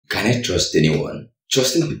Can I trust anyone?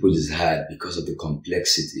 Trusting people is hard because of the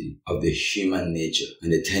complexity of the human nature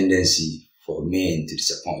and the tendency for men to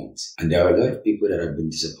disappoint. And there are a lot of people that have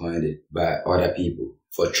been disappointed by other people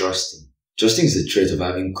for trusting. Trusting is the trait of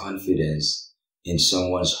having confidence in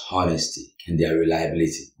someone's honesty and their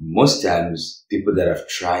reliability. Most times, people that have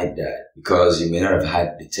tried that, because you may not have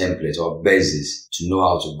had the template or basis to know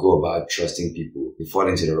how to go about trusting people, they fall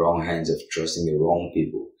into the wrong hands of trusting the wrong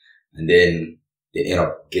people, and then they end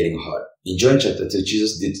up getting hurt. In John chapter 2,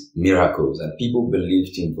 Jesus did miracles and people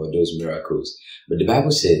believed him for those miracles. But the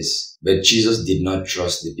Bible says, but Jesus did not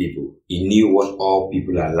trust the people. He knew what all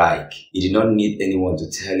people are like. He did not need anyone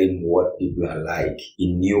to tell him what people are like.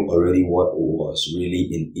 He knew already what was really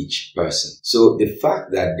in each person. So the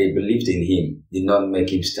fact that they believed in him did not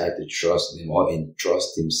make him start to trust them or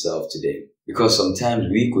entrust himself to them. Because sometimes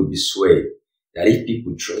we could be swayed that if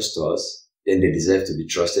people trust us, then they deserve to be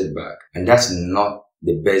trusted back. And that's not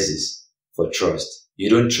the basis for trust. You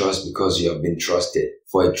don't trust because you have been trusted.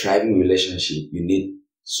 For a thriving relationship, you need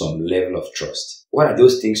some level of trust. What are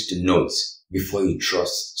those things to note before you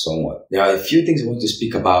trust someone? There are a few things I want to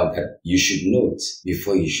speak about that you should note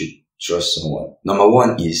before you should trust someone. Number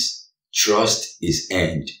one is trust is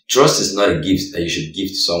earned. Trust is not a gift that you should give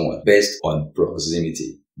to someone based on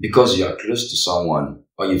proximity. Because you are close to someone,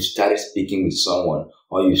 or you've started speaking with someone,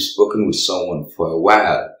 or you've spoken with someone for a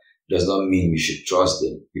while, does not mean you should trust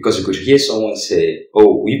them. Because you could hear someone say,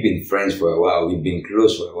 oh, we've been friends for a while, we've been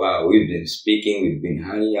close for a while, we've been speaking, we've been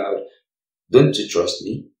hanging out. Don't you trust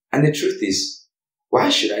me? And the truth is, why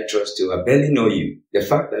should I trust you? I barely know you. The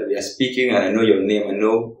fact that we are speaking and I know your name, I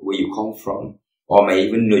know where you come from, or may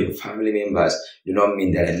even know your family members, do not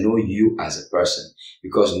mean that I know you as a person.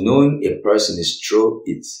 Because knowing a person is through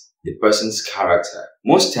it's the person's character.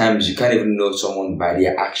 Most times you can't even know someone by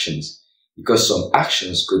their actions, because some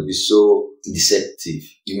actions could be so deceptive.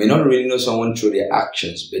 You may not really know someone through their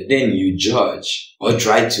actions, but then you judge or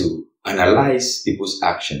try to analyze people's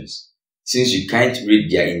actions. Since you can't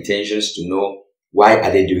read their intentions to know why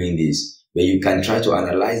are they doing this, but you can try to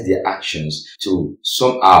analyze their actions to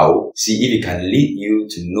somehow see if it can lead you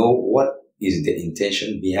to know what is the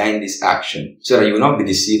intention behind this action, so that you will not be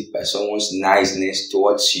deceived by someone's niceness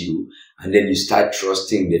towards you, and then you start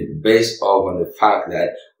trusting them based off on the fact that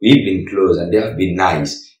we've been close and they have been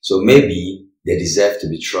nice, so maybe they deserve to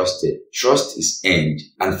be trusted. Trust is earned,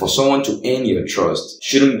 and for someone to earn your trust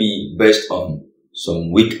shouldn't be based on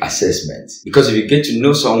some weak assessments. Because if you get to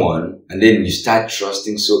know someone and then you start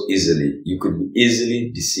trusting so easily, you could be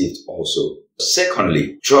easily deceived also.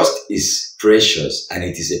 Secondly, trust is precious and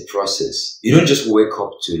it is a process. You don't just wake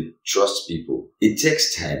up to trust people. It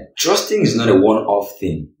takes time. Trusting is not a one-off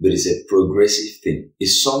thing, but it's a progressive thing.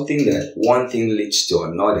 It's something that one thing leads to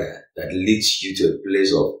another, that leads you to a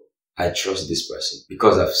place of, I trust this person.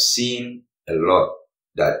 Because I've seen a lot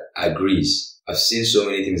that agrees. I've seen so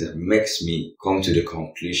many things that makes me come to the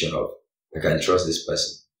conclusion of, I can trust this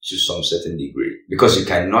person to some certain degree. Because you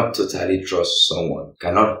cannot totally trust someone,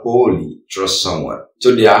 cannot wholly trust someone.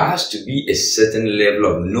 So there has to be a certain level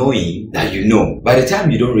of knowing that you know. By the time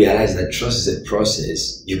you don't realize that trust is a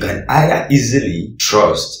process, you can either easily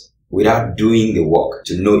trust without doing the work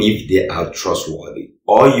to know if they are trustworthy.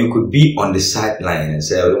 Or you could be on the sideline and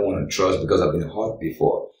say, I don't want to trust because I've been hurt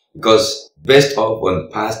before. Because based off on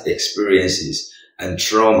past experiences and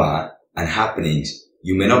trauma and happenings,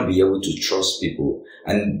 you may not be able to trust people.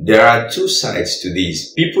 And there are two sides to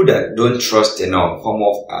this. People that don't trust enough come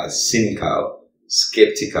off as cynical,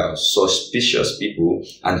 skeptical, suspicious people,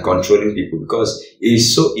 and controlling people, because it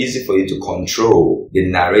is so easy for you to control the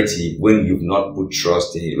narrative when you've not put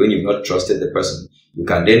trust in it, when you've not trusted the person. You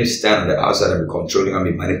can then stand on the outside and be controlling and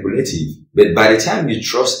be manipulative. But by the time you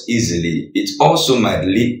trust easily, it also might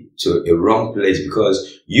lead to a wrong place,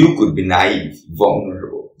 because you could be naive,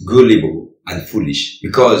 vulnerable, gullible, and foolish,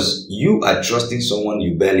 because you are trusting someone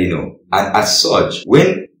you barely know. And as such,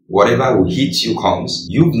 when whatever will hit you comes,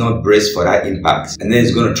 you've not braced for that impact, and then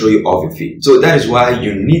it's going to throw you off your feet. So that is why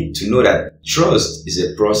you need to know that trust is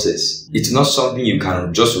a process. It's not something you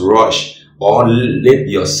can just rush or let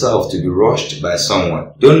yourself to be rushed by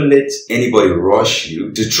someone. Don't let anybody rush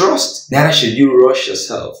you to trust. Neither should you rush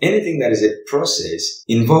yourself. Anything that is a process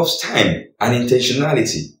involves time and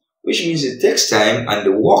intentionality, which means it takes time and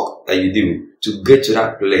the work that you do to get to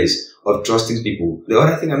that place of trusting people. The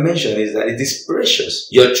other thing I mentioned is that it is precious.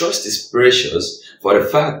 Your trust is precious for the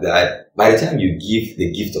fact that by the time you give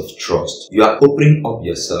the gift of trust, you are opening up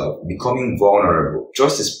yourself, becoming vulnerable.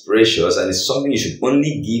 Trust is precious and it's something you should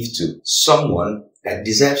only give to someone that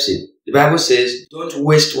deserves it. The Bible says, don't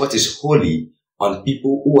waste what is holy on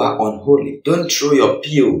people who are unholy. Don't throw your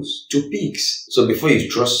pills to pigs. So before you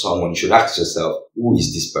trust someone, you should ask yourself, who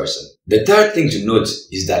is this person? The third thing to note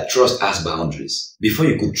is that trust has boundaries. Before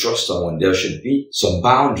you could trust someone, there should be some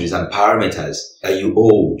boundaries and parameters that you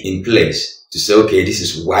hold in place to say, okay, this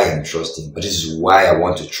is why I'm trusting, but this is why I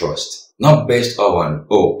want to trust. Not based on,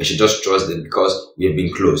 oh, I should just trust them because we have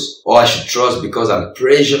been close. Or I should trust because I'm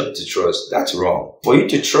pressured to trust. That's wrong. For you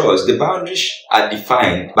to trust, the boundaries are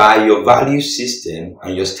defined by your value system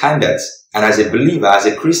and your standards. And as a believer, as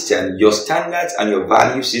a Christian, your standards and your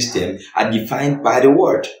value system are defined by the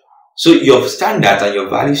word. So your standards and your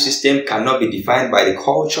value system cannot be defined by the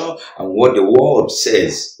culture and what the world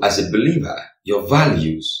says. As a believer, your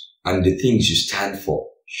values and the things you stand for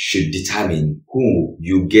should determine who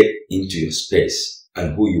you get into your space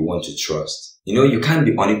and who you want to trust. You know, you can't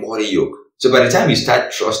be unequally yoked. So by the time you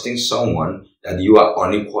start trusting someone that you are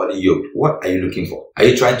unequally yoked, what are you looking for? Are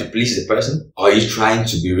you trying to please the person? Or are you trying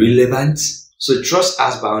to be relevant? So trust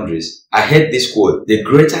has boundaries. I heard this quote, the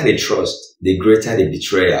greater the trust, the greater the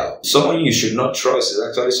betrayal. Someone you should not trust is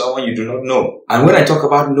actually someone you do not know. And when I talk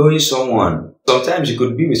about knowing someone, sometimes you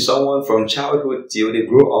could be with someone from childhood till they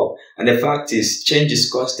grow up. And the fact is, change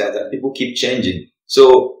is constant and people keep changing.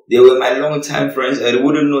 So they were my long-time friends and they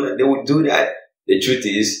wouldn't know that they would do that. The truth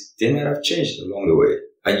is, they might have changed along the way.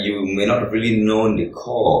 And you may not have really known the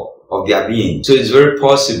core of their being. So it's very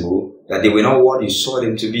possible that they were not what you saw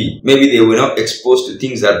them to be. Maybe they were not exposed to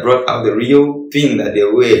things that brought out the real thing that they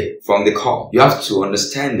were from the core. You have to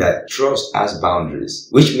understand that trust has boundaries,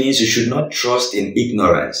 which means you should not trust in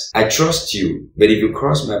ignorance. I trust you, but if you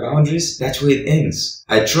cross my boundaries, that's where it ends.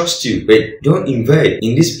 I trust you, but don't invade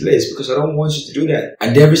in this place because I don't want you to do that.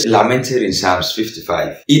 And David lamented in Psalms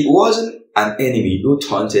 55. It wasn't an enemy who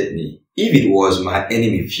taunted me. If it was my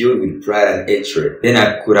enemy filled with pride and hatred, then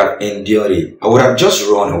I could have endured it. I would have just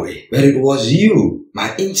run away. But it was you,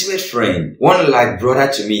 my intimate friend, one like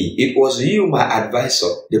brother to me. It was you, my advisor,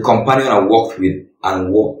 the companion I walked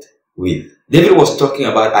with. David was talking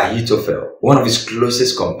about Ahithophel, one of his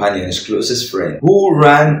closest companions, his closest friend, who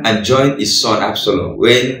ran and joined his son Absalom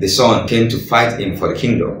when the son came to fight him for the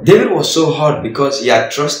kingdom. David was so hurt because he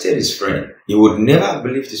had trusted his friend. He would never have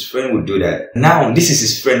believed his friend would do that. Now, this is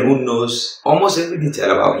his friend who knows almost every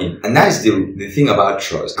detail about him. And that's the thing about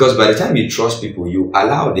trust. Because by the time you trust people, you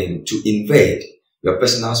allow them to invade your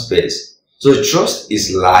personal space. So trust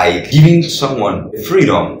is like giving someone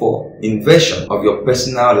freedom for invasion of your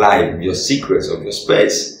personal life, your secrets, of your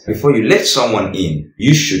space. Before you let someone in,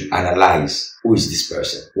 you should analyze, who is this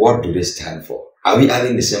person? What do they stand for? Are we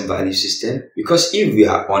having the same value system? Because if we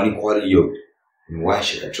are unequally yoked, why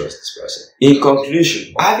should I trust this person? In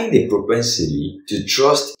conclusion, having the propensity to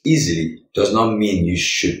trust easily does not mean you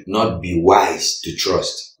should not be wise to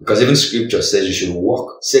trust. Because even scripture says you should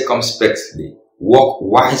walk circumspectly. Walk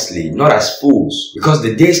wisely, not as fools, because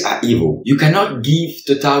the days are evil. You cannot give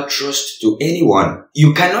total trust to anyone.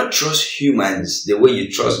 You cannot trust humans the way you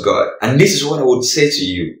trust God. And this is what I would say to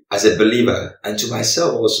you as a believer and to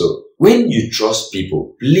myself also. When you trust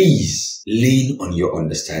people, please lean on your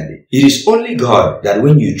understanding. It is only God that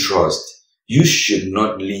when you trust, you should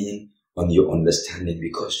not lean on your understanding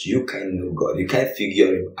because you can know God. You can't figure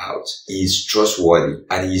him out. He is trustworthy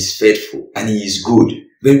and he is faithful and he is good.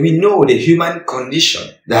 But we know the human condition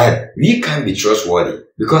that we can't be trustworthy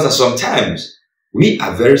because sometimes we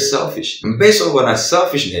are very selfish. And based on our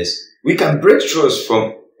selfishness, we can break trust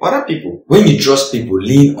from other people. When you trust people,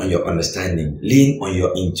 lean on your understanding, lean on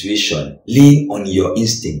your intuition, lean on your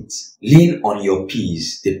instincts, lean on your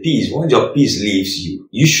peace. The peace, once your peace leaves you,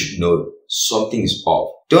 you should know something is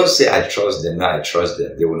off. Don't say, I trust them, now I trust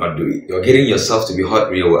them. They will not do it. You're getting yourself to be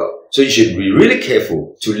hurt real well. So you should be really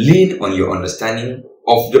careful to lean on your understanding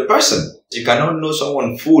of the person. You cannot know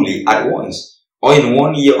someone fully at once or in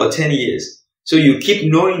 1 year or 10 years. So you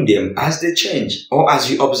keep knowing them as they change or as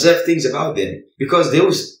you observe things about them because they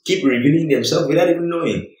will keep revealing themselves without even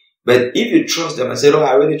knowing. But if you trust them and say, oh,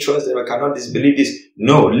 I really trust them, I cannot disbelieve this.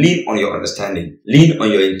 No, lean on your understanding. Lean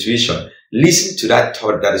on your intuition. Listen to that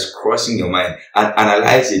thought that is crossing your mind and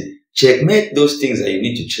analyze it. Checkmate those things that you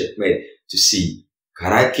need to checkmate to see,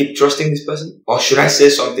 can I keep trusting this person? Or should I say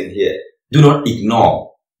something here? Do not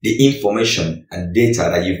ignore the information and data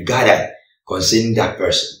that you've gathered concerning that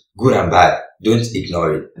person, good and bad. Don't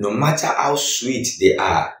ignore it. No matter how sweet they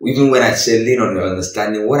are, even when I say lean on your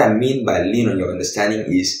understanding, what I mean by lean on your understanding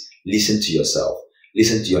is listen to yourself,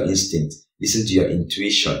 listen to your instinct, listen to your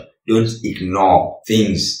intuition. Don't ignore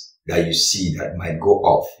things that you see that might go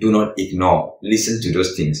off. Do not ignore. Listen to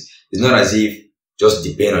those things. It's not as if just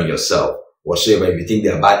depend on yourself. Whatsoever, if you think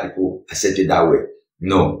they are bad people, accept it that way.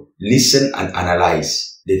 No, listen and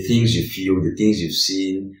analyze the things you feel, the things you've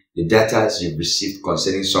seen, the data you've received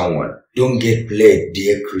concerning someone. Don't get played,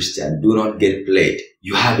 dear Christian. Do not get played.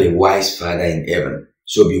 You have a wise Father in heaven.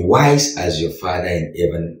 So be wise as your Father in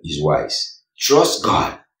heaven is wise. Trust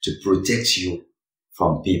God to protect you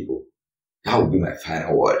from people. That would be my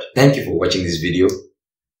final word. Thank you for watching this video.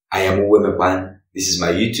 I am Uwemepan. This is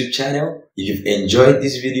my YouTube channel. If you've enjoyed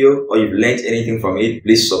this video or you've learned anything from it,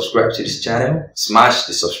 please subscribe to this channel. Smash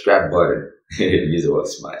the subscribe button. Use the word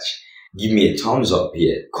smash. Give me a thumbs up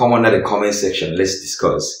here. Come under the comment section. Let's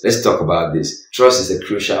discuss. Let's talk about this. Trust is a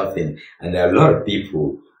crucial thing. And there are a lot of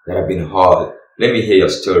people that have been hurt. Let me hear your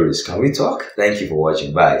stories. Can we talk? Thank you for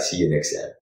watching. Bye. See you next time.